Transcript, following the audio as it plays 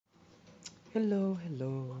Hello,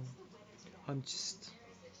 hello. I'm just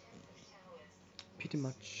pretty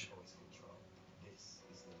much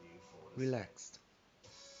relaxed.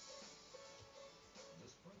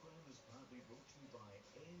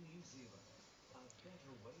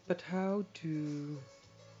 But how do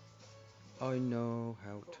I know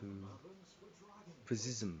how to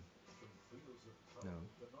precision? No.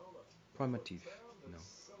 Primitive? No.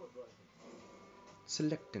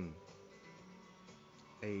 Selecting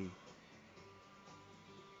a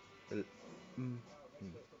mm,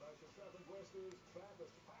 mm.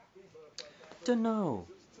 Don't know.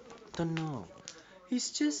 Don't know.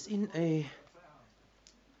 It's just in a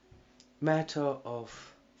matter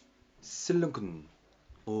of silicon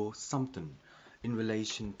or something in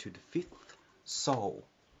relation to the fifth soul.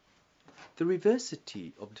 The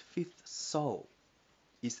reversity of the fifth soul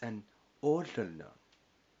is an ordinal.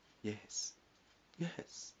 Yes,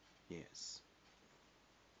 yes, yes.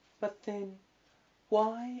 But then,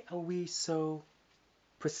 why are we so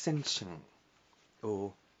presential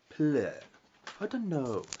or play? I don't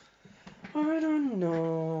know. I don't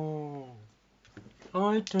know.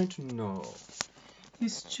 I don't know.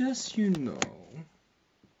 It's just I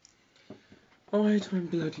don't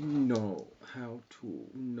bloody know how to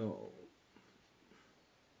know.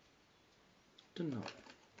 Don't know.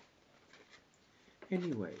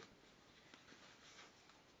 Anyway,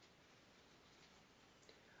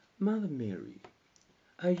 Mother Mary,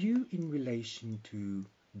 are you in relation to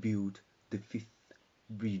build the fifth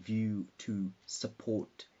review to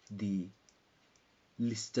support the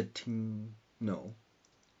listing? No.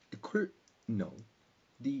 No.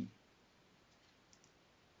 The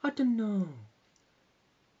I don't know.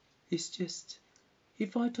 It's just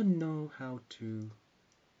if I don't know how to.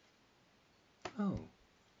 Oh,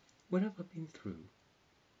 what have I been through?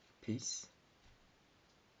 Peace,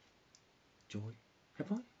 joy.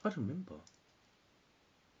 Have I? I don't remember.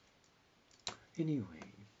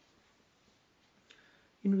 Anyway,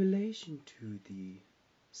 in relation to the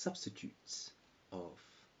substitutes of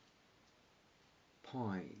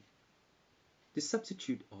pie, the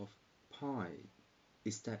substitute of pie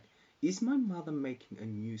is that is my mother making a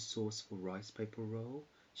new sauce for rice paper roll?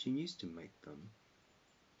 She used to make them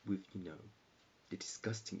with, the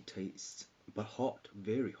disgusting taste, but hot,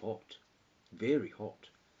 very hot, very hot.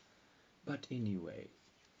 But anyway,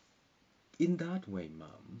 in that way,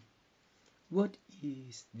 Mum, what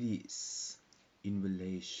is this in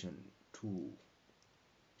relation to?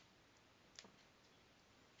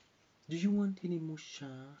 Do you want any more sha?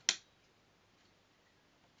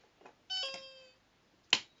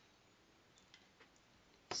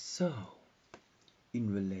 So,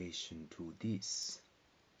 in relation to this,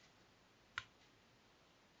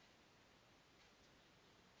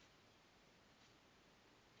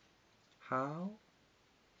 how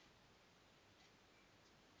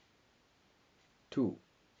to?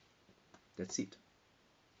 That's it.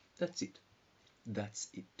 That's it. That's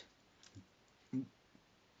it.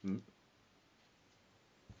 Mm.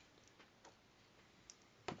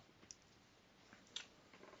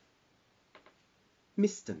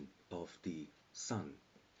 Miston of the sun,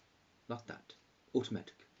 not that.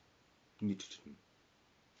 Automatic nitrogen.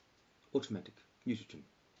 Automatic nitrogen.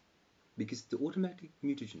 Because the automatic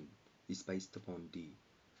nitrogen is based upon the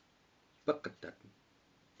Bakatan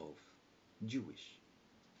of Jewish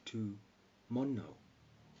to mono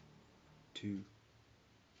to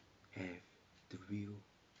have the real.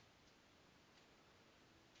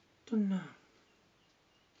 Don't know.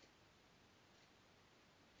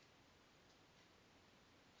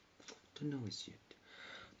 Don't know as yet.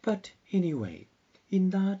 But anyway, in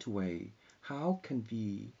that way, how can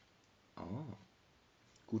we? Ah,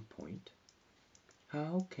 good point.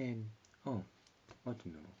 How can? Oh, I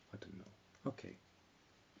don't know. I don't know. Okay.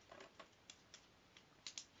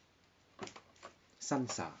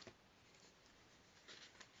 Sansa.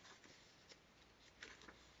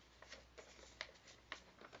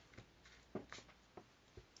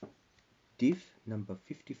 Div number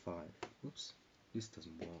 55. Oops, this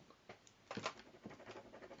doesn't work.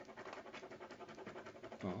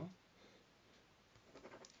 Ah.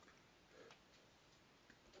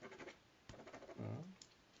 Ah.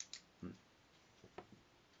 Hmm.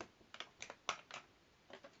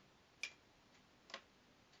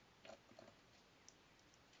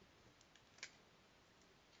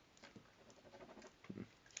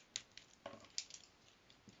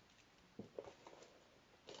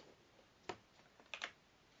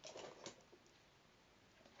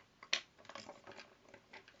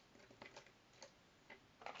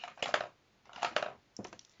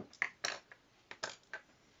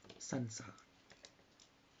 Sansa.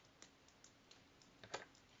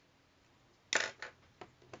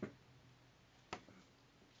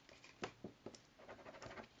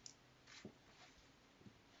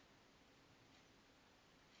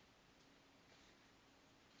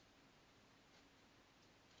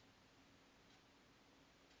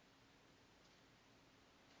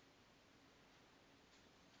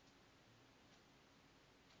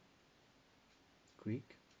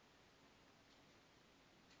 Greek.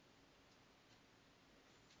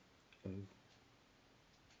 O.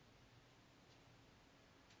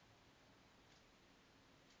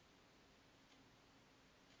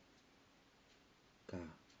 Ka.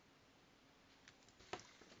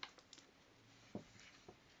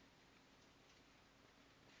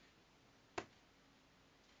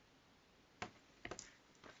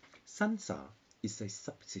 Sansa is a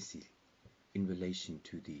subsidy in relation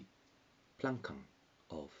to the Plankang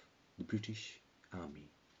of the British Army,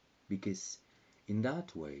 because in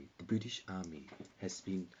that way the British Army has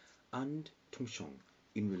been untonshong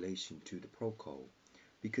in relation to the Proco,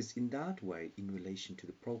 because in that way in relation to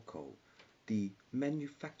the Proco, the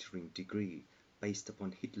manufacturing degree based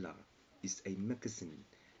upon Hitler is a magazine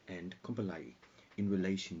and compilation in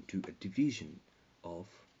relation to a division of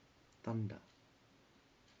Thunder.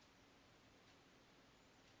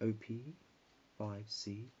 OP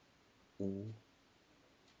 5C or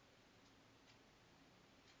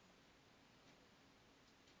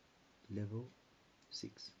level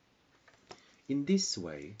 6. In this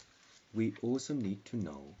way, we also need to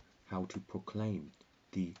know how to proclaim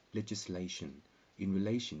the legislation in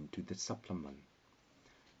relation to the supplement.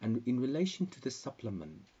 And in relation to the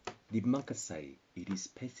supplement, the Makasai, it is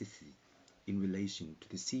specific in relation to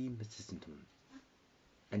the sea system.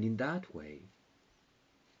 And in that way,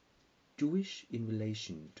 Jewish in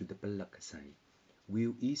relation to the Balakasai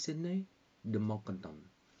will easily the Mokantan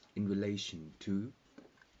in relation to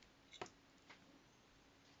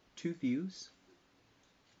two views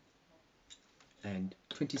and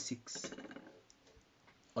 26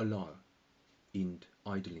 Allah in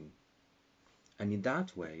idling. And in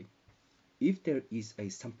that way, if there is a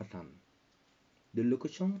sampatan, the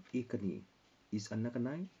location ikani is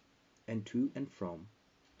anakanai and to and from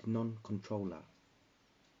the non-controller.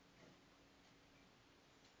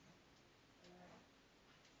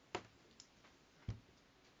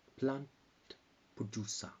 Plant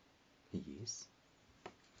producer, he is.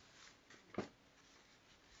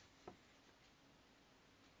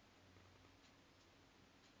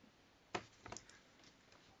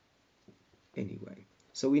 Anyway,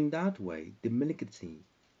 so in that way, the malignity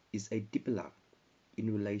is a diploid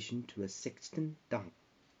in relation to a sexton dung.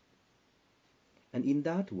 And in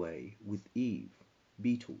that way, with Eve,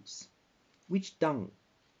 beetles, which dung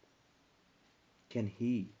can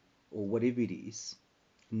he, or whatever it is,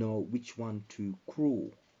 know which one to crawl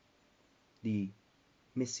the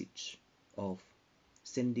message of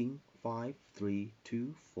sending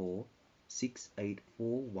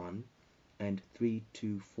 53246841 and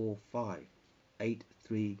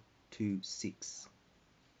 32458326.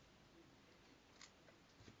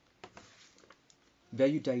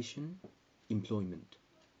 Valuation employment.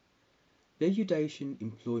 Valuation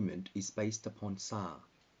employment is based upon SAR,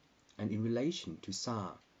 and in relation to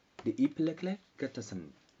SAR, the Ipelekle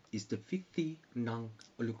Gatasan is the 50 Nang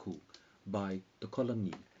Uluku by the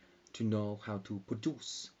colony to know how to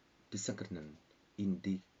produce the second in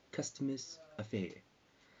the customer's affair,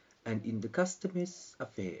 and in the customer's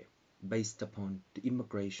affair based upon the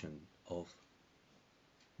immigration of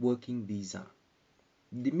working visa.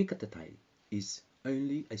 The Mikatatai is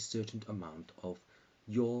only a certain amount of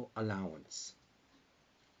your allowance.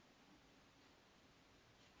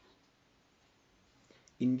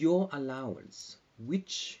 In your allowance,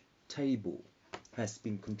 which table has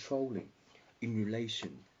been controlling in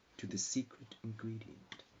relation to the secret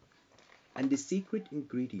ingredient? And the secret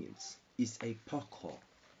ingredients is a parkour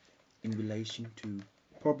in relation to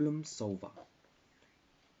problem solver.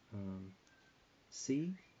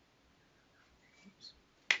 C.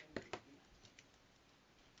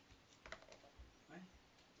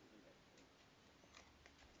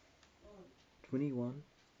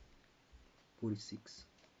 2146.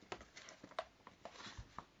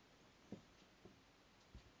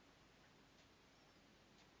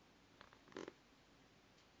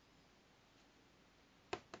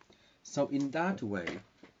 So in that way,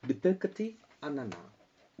 the Berkati Anana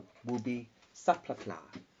will be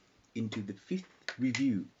supplemented into the 5th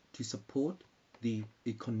review to support the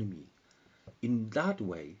economy. In that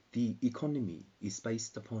way, the economy is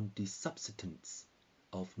based upon the substance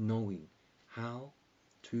of knowing how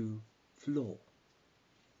to floor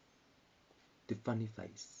the funny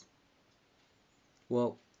face.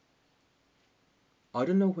 Well, I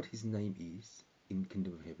don't know what his name is in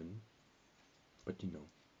Kingdom of Heaven, but you know,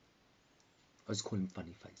 I just call him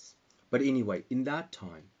Funny Face. But anyway, in that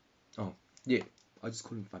time, oh yeah, I just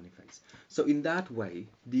call him Funny Face. So in that way,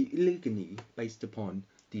 the illegally based upon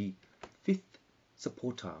the 5th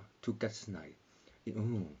supporter to Gatsnai.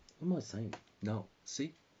 What am I saying? No,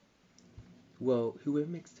 see? Well, whoever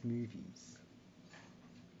makes the movies,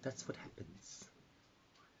 That's what happens.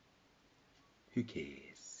 Who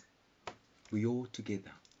cares? We all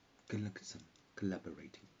together,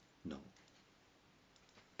 collaborating. No.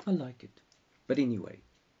 I like it. But anyway,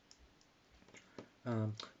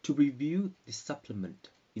 to review the supplement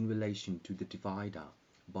in relation to the divider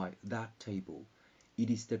by that table, it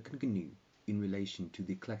is the contenu in relation to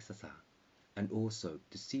the claxasa and also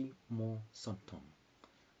the C more santon.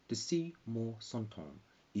 The C more santon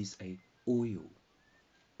is a oil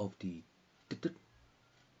of the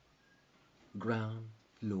ground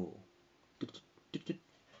floor.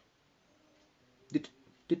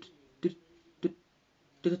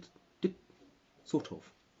 Sort of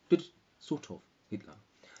Hitler.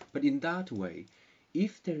 But in that way,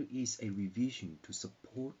 if there is a revision to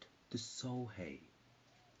support the Sohe,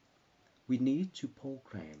 we need to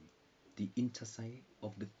program the Intensifie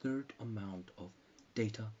of the third amount of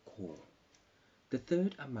data core. The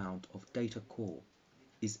third amount of data core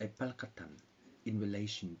is a pelkatan in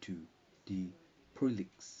relation to the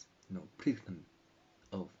prolix,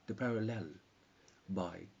 of the parallel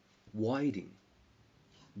by widening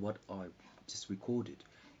what I just recorded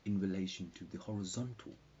in relation to the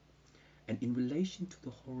horizontal. And in relation to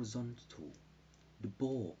the horizontal, the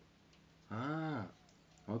ball.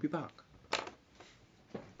 I'll be back.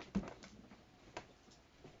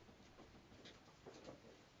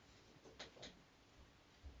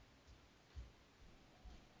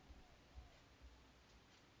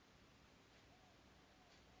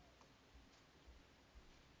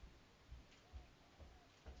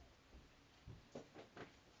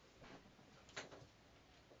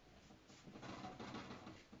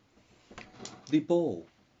 The ball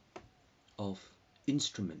of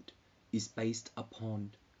instrument is based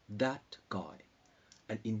upon that guy,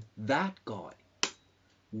 and in that guy,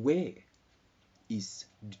 where is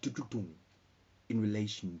in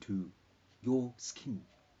relation to your skin?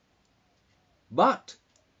 But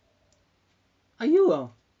are you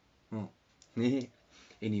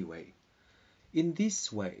anyway, in this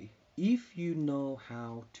way, if you know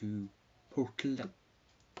how to portray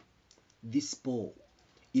this ball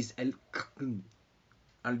is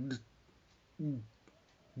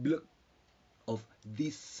of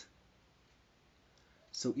this.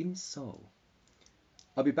 So in so,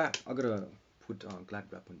 I'll be back. I gotta put glad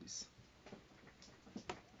wrap on this.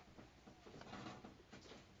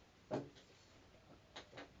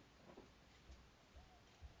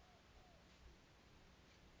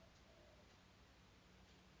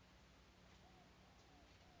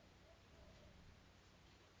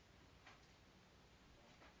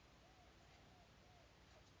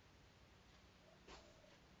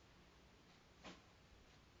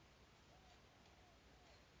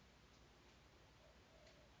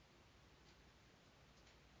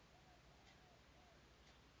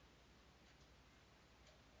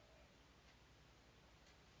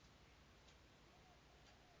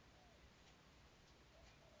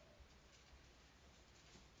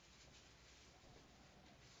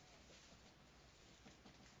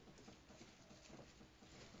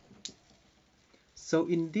 So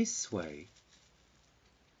in this way,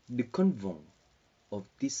 the convent of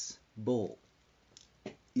this ball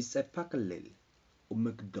is a parallel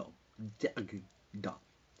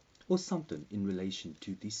or something in relation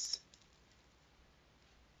to this.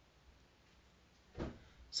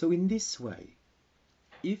 So in this way,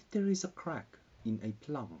 if there is a crack in a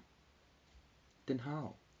plum, then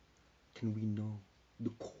how can we know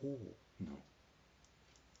the core? No,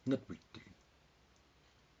 not really.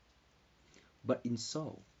 But in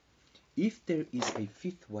so, if there is a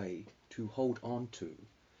fifth way to hold on to,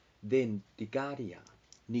 then the guardia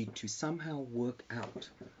need to somehow work out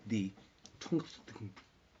the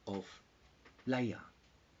of layer.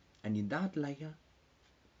 And in that layer,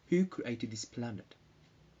 who created this planet?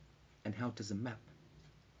 And how does it map?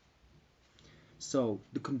 So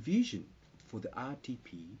the confusion for the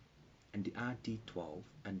RTP and the RD12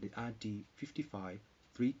 and the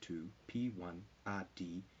RD5532P1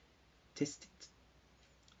 RD tested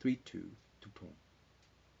 32 to tone.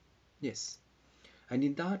 Yes, and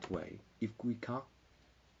in that way, if we can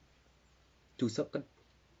to circuit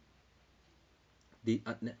the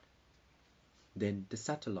AtNet, then the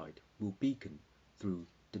satellite will beacon through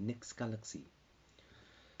the next galaxy.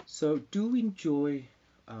 So do enjoy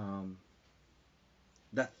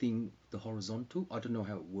that thing, the horizontal. I don't know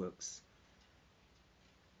how it works.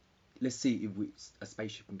 Let's see if a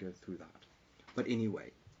spaceship can go through that. But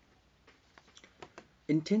anyway,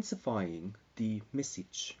 intensifying the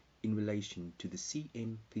message in relation to the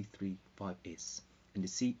CMP35S and the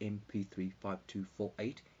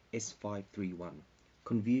CMP35248S531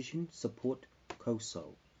 conversion support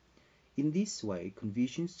COSO In this way,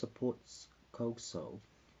 Confucius supports Koso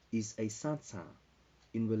is a sansa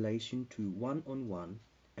in relation to one-on-one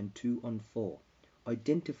and two-on-four,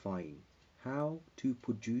 identifying how to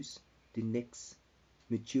produce the next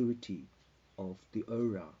maturity of the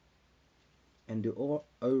aura, and the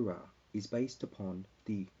aura is based upon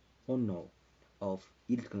the ono of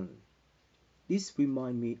Ilkhan. This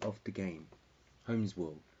reminds me of the game Holmes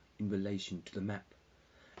World in relation to the map,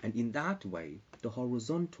 and in that way the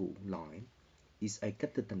horizontal line is a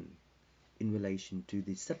katatan in relation to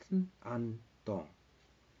the Saturn and Dong.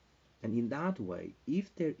 And in that way,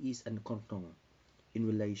 if there is an kontong in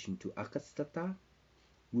relation to Akastata,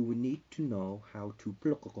 we will need to know how to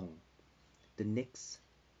plokong the next.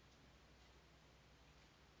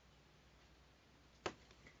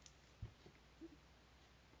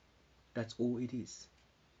 That's all it is.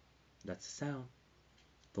 That's sound,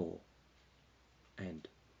 Thor, and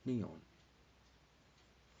neon.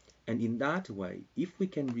 And in that way, if we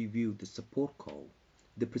can review the support call,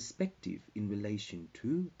 the perspective in relation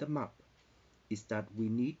to the map is that we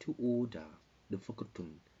need to order the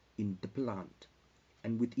fokutun in the plant,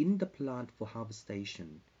 and within the plant for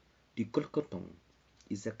harvestation, the kolkotong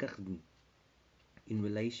is a kakun in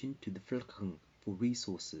relation to the flakang for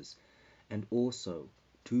resources, and also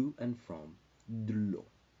to and from Dullo.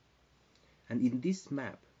 And in this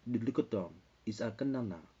map, the Lukotong is a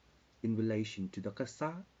kanana in relation to the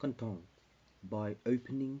Kasa Kantong by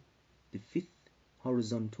opening the fifth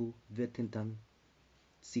horizontal Vetentan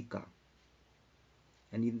Sika.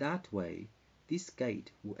 And in that way, this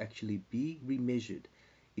gate will actually be remeasured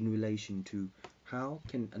in relation to how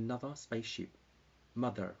can another spaceship,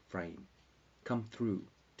 mother frame, come through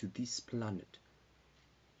to this planet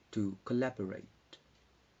to collaborate.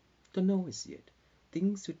 Don't know as yet.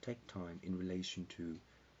 Things will take time in relation to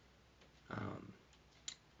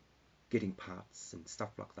getting parts and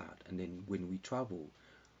stuff like that. And then when we travel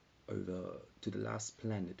over to the last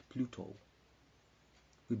planet, Pluto,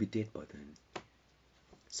 we'll be dead by then.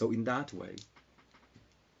 So in that way,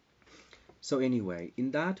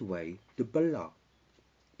 in that way, the Bala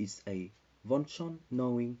is a Vonchon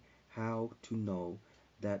knowing how to know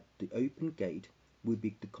that the open gate will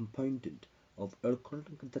be the component of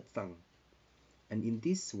Erkolgatang. And in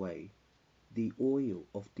this way, the oil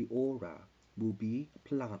of the aura will be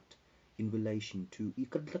plant in relation to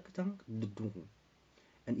Ikadlakatang Dudung.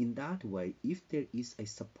 And in that way, if there is a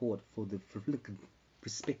support for the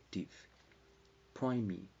perspective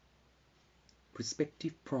primary,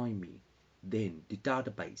 then the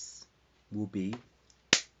database will be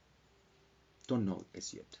don't know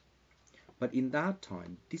as yet. But in that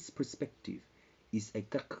time, this perspective is a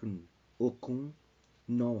kakun okung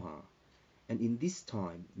noha. And in this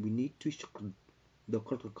time, we need to shukun the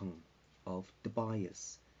kakun of the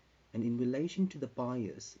bias. And in relation to the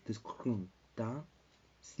bias, the kakun da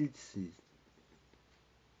silsis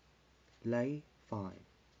lay 5.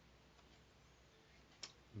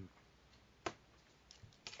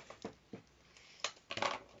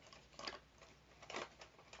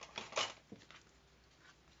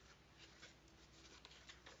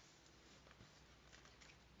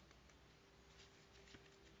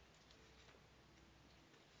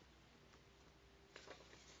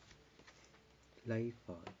 Lay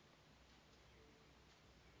 5.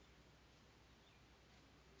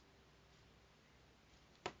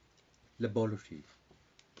 Laboratory.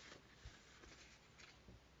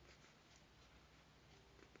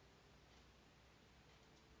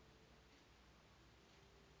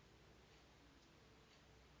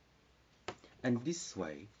 And this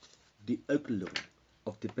way, the oglung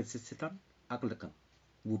of the persistent aglakan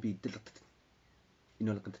will be deleted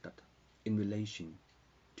in relation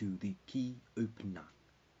to the key opener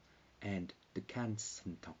and the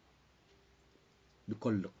cansantong. The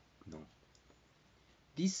kolok no.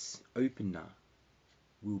 This opener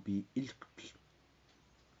will be ilk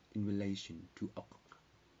in relation to ok,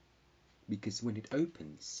 because when it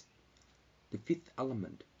opens, the fifth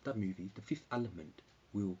element, the fifth element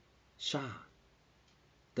will sha.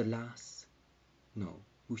 The last, no,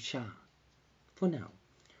 will sha for now.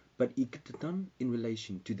 But ikatan in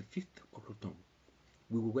relation to the fifth okotong,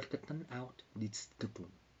 we will work out this tutun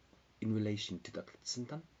in relation to the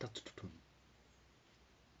santan tatutun.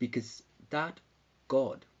 Because that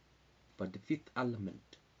God, but the fifth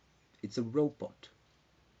element, it's a robot.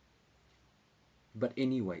 But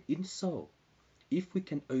anyway, in so, if we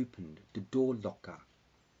can open the door locker,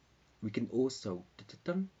 we can also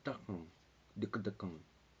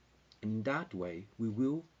and in that way we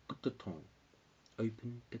will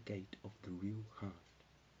open the gate of the real heart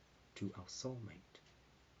to our soulmate.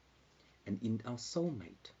 And in our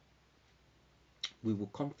soulmate, we will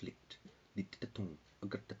conflict the tatung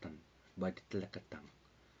agatatan by the telakatang,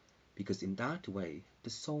 because in that way the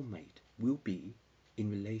soulmate will be in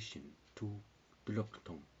relation to the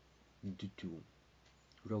lokatong, the two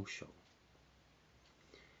rosho.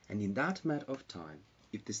 And in that matter of time,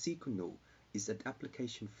 if the sequel is an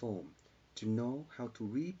application form to know how to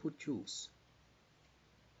reproduce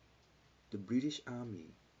the British Army,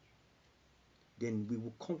 then we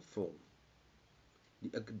will conform the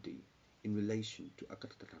Agadi in relation to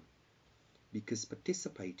Akatatan, because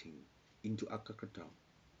participating into Akatatan,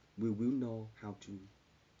 we will know how to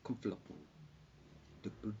conflict the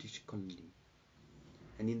British colony.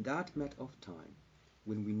 And in that matter of time,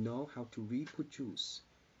 when we know how to reproduce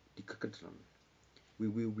the Kakatan, we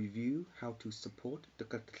will review how to support the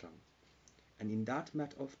Kakatan. And in that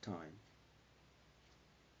matter of time,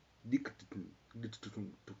 the Kakatan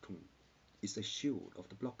is a shield of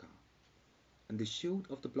the blocker. And the shield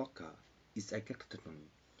of the blocker is a Kakatan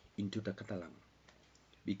into the Catalan,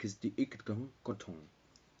 because the Ikatan Kotong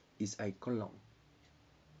is a colon.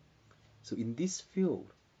 So in this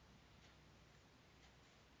field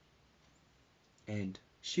and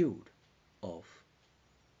shield of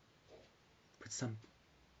some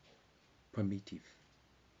primitive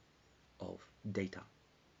of data,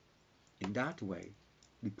 in that way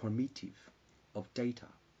the primitive of data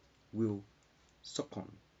will second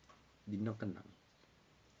the Nokanang.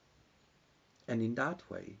 And in that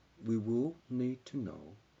way we will need to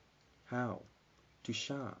know how to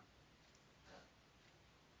share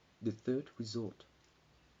the third resort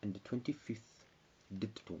and the 25th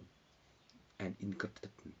Dittung and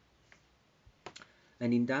Inkatatan.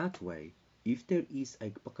 And in that way, if there is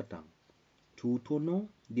a Pakatang to Tono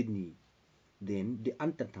Didni, then the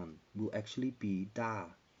Antatan will actually be Da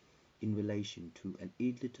in relation to an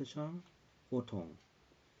Idlitashang Otong.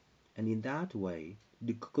 And in that way,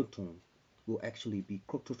 the Kukotong will actually be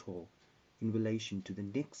Krototo in relation to the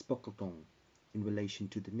next Pakatong, in relation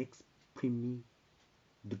to the next Primi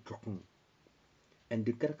Dutong. And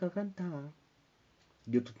the Karakanta,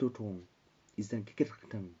 the Totong, is an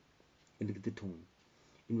Kikatang in the Ditong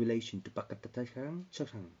in relation to Pakatatashang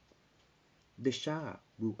Shashang. The Shah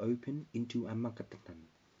will open into a Makatatan,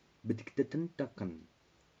 Bedikatan Takan,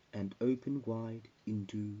 and open wide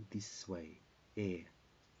into this way, air.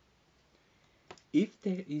 If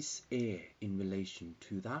there is air in relation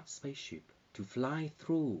to that spaceship to fly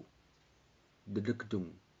through the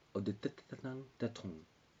Dukdung or the Tatatang Tatong,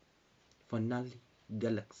 finally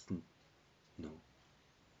galaxy, no.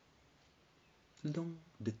 Long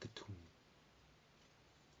the Tatung,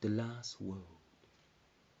 the last world.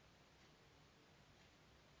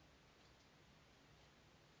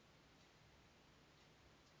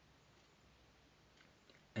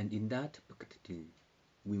 And in that Pakatati,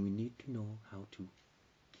 we will need to know how to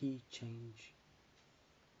key change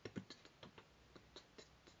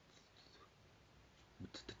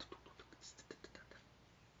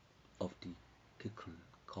of the Kikran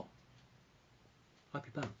call. I'll be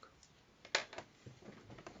back.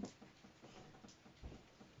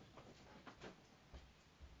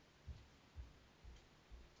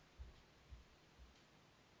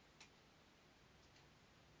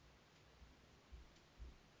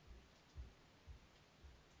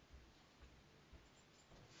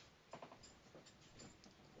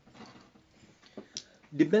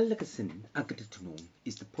 The Belakasin Akatatunum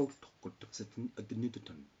is the protocol of the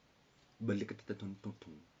Newton Belakataton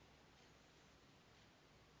Totum.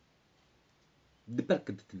 The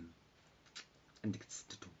Belakataton and the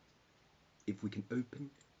Katatum. If we can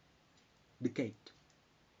open the gate,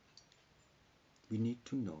 we need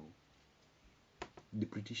to know the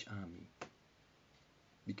British Army,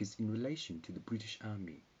 because in relation to the British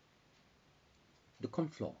Army, the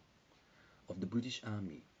conflict of the British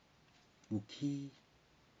Army will key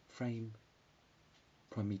frame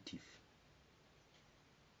primitive.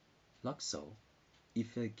 Like so,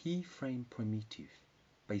 if a key frame primitive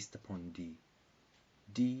based upon the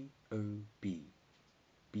DOB,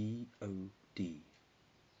 BOD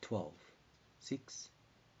 12, 6,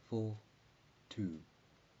 4, 2,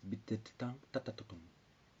 bitetang tatatotum,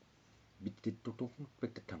 bitetotong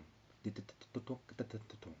betatang, bitetotong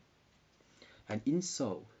tatatotum. And in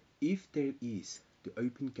so, if there is the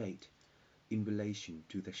open gate in relation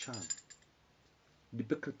to the Sham, the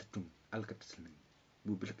Bekratatum Alkatatum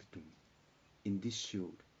will be in this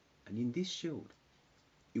shield, and in this shield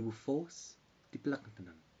it will force the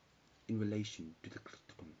Blakatanan in relation to the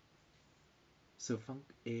Kratatum. So funk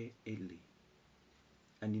a Eli.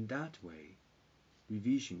 And in that way,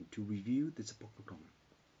 revision to review the Zapokatum,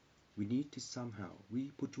 we need to somehow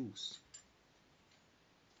reproduce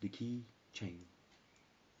the key chain,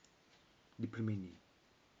 the premini.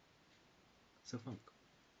 So funk.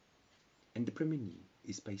 And the premini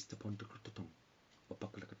is based upon the krutaton or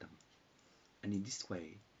pakalakatang. And in this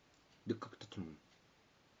way, the krutaton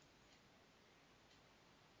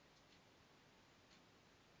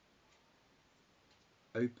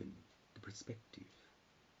open the perspective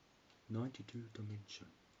 92 dimension.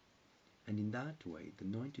 And in that way, the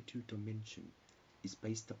 92 dimension is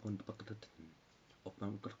based upon the pakalakatang of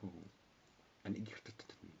pakalakatang and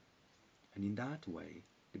ikratatatang. And in that way,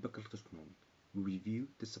 the pakalakatang will review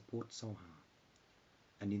the support soha.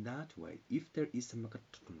 And in that way, if there is a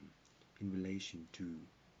makatun in relation to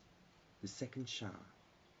the second sha,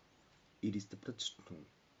 it is the pratun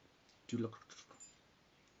to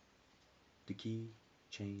the key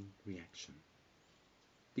chain reaction.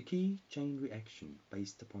 The key chain reaction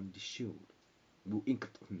based upon the shield will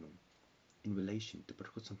inkatun in relation to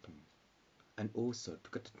prakasantun and also to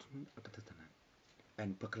katatun akatatanan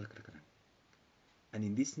and prakalakatanan. And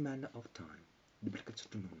in this manner of time, the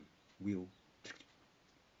prakasantun will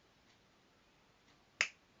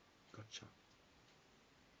gotcha.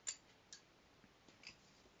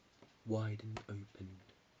 Widen open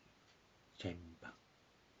chamber.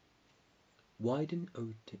 Widen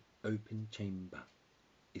open chamber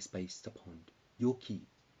is based upon your key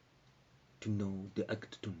to know the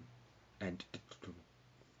akatun and tutun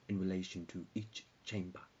in relation to each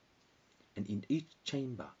chamber. And in each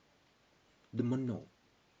chamber, the mono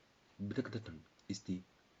brakatun is the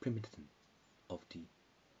primitive of the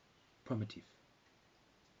primitive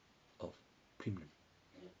of primum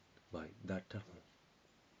by that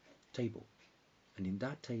table. And in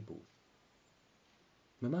that table,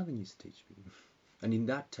 my mother used to teach me. And in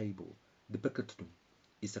that table, the brakatun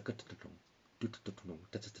is a katatun, tututun,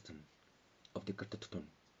 tatatun of the katatun,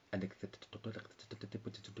 and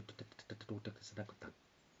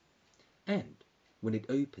and when it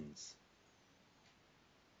opens,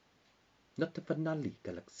 not the finale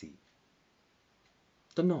galaxy,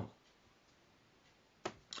 no.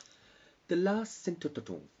 The last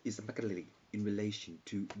centotron is a makalali in relation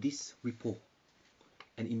to this report,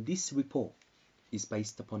 and in this report is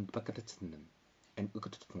based upon the Bakatatan and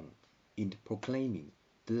Ukatatan in proclaiming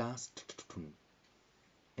the last tutun.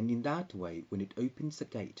 And in that way, when it opens the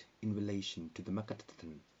gate in relation to the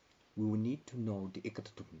Makatatan, we will need to know the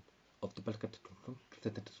Ikatatun of the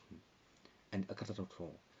Bakatatan and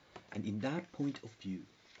Akatatan. And in that point of view,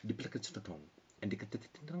 the Bakatatan and the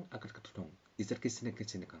Katatan Akatatan is the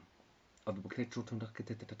Kisinakasinaka of the Bakatatan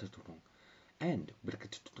and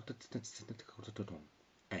Bakatatan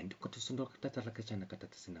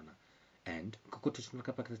and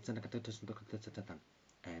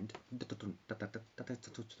and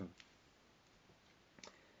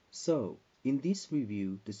so in this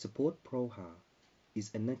review, the support proha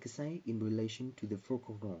is anakasai in relation to the fourth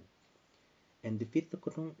and the fifth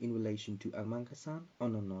in relation to amangasan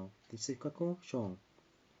onono the sikako shong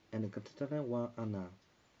and the katatara wa ana.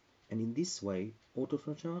 And in this way,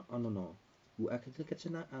 autotrocha onono u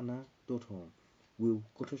akatakachana ana doton will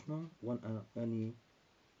kotoshno one ani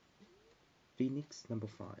Phoenix number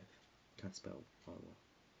 5. Can't spell. Oh well.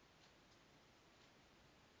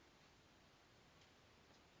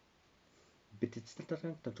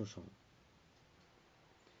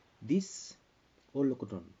 This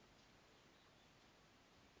holocoton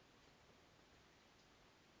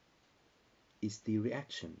is the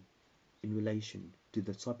reaction in relation to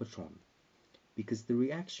the cybertron, because the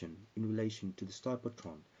reaction in relation to the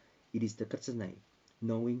cybertron, it is the katsune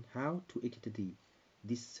knowing how to exit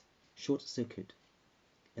this short circuit,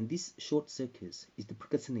 and this short circuit is the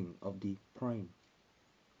precursing of the prime,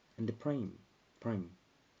 and the prime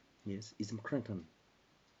yes is Mkraton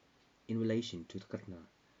in relation to the Katna,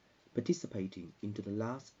 participating into the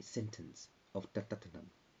last sentence of Tatatanam,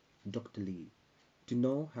 Dr. Lee, to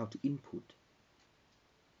know how to input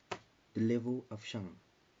the level of Shang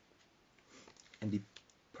and the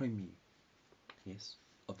prime yes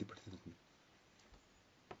of the President.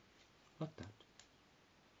 Like that.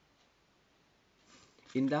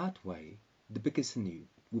 In that way, the Bikasanu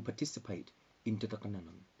will participate into the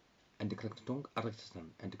Kananam and the Kratong Aratan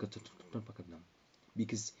and the Kratong Pakadam,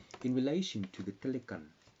 because in relation to the Telekan,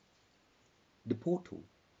 the portal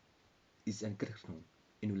is an Kratong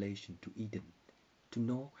in relation to Eden, to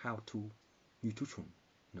know how to nutrition,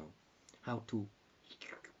 know how to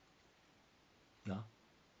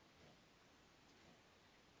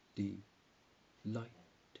the light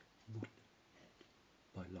bullet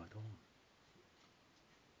by light on.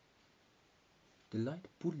 The light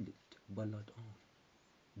bullet by light on.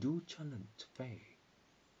 Do challenge Faye.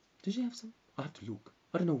 Did you have some? I have to look.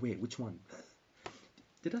 I don't know where, which one.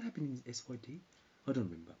 Did that happen in SYT? I don't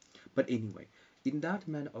remember. But anyway, in that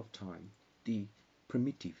manner of time, the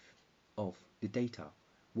primitive of the data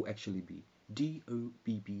will actually be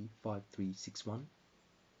DOBB5361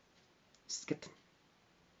 sket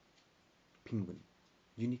penguin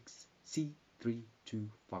Unix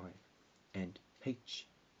C325 and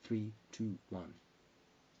H321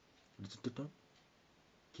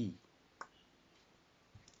 key.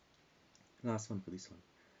 Last one for this one.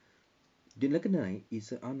 The Laganai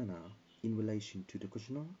is an anana in relation to the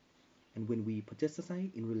Kushna, and when we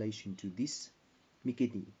participate in relation to this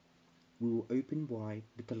Mikedi, we will open wide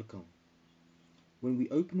the telecom. When we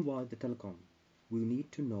open wide the telecom, we'll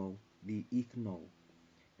need to know the ethanol,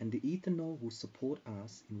 and the ethanol will support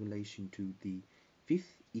us in relation to the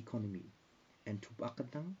fifth economy, and to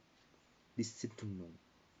Bakadang, the Sintuno,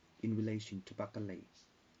 in relation to Bakale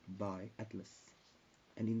by Atlas.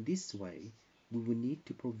 And in this way, we will need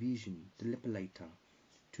to provision the lepalator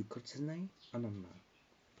to Kurtsanai Anana,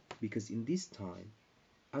 because in this time,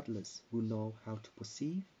 Atlas will know how to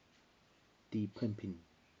perceive the Prempin.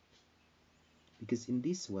 Because in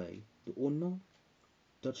this way, the Ono,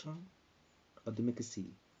 Dachang, or the Mekasi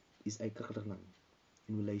is a Kakaranang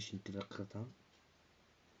in relation to the Kakatang.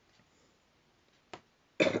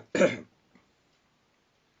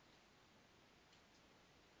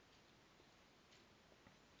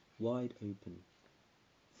 Wide open.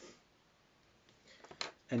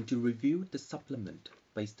 And to review the supplement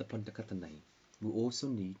based upon the Katanai, we also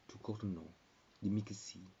need to go to know the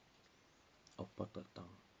Mikasi of Patatang.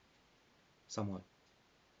 Somewhat.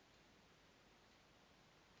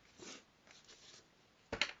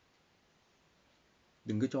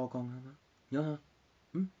 Đừng có cho con ha, nhớ ha.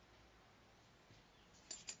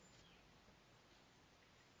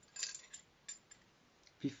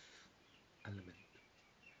 Fifth element.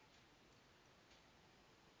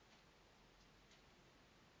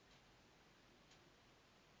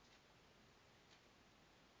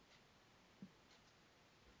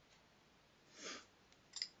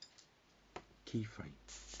 Keyframe.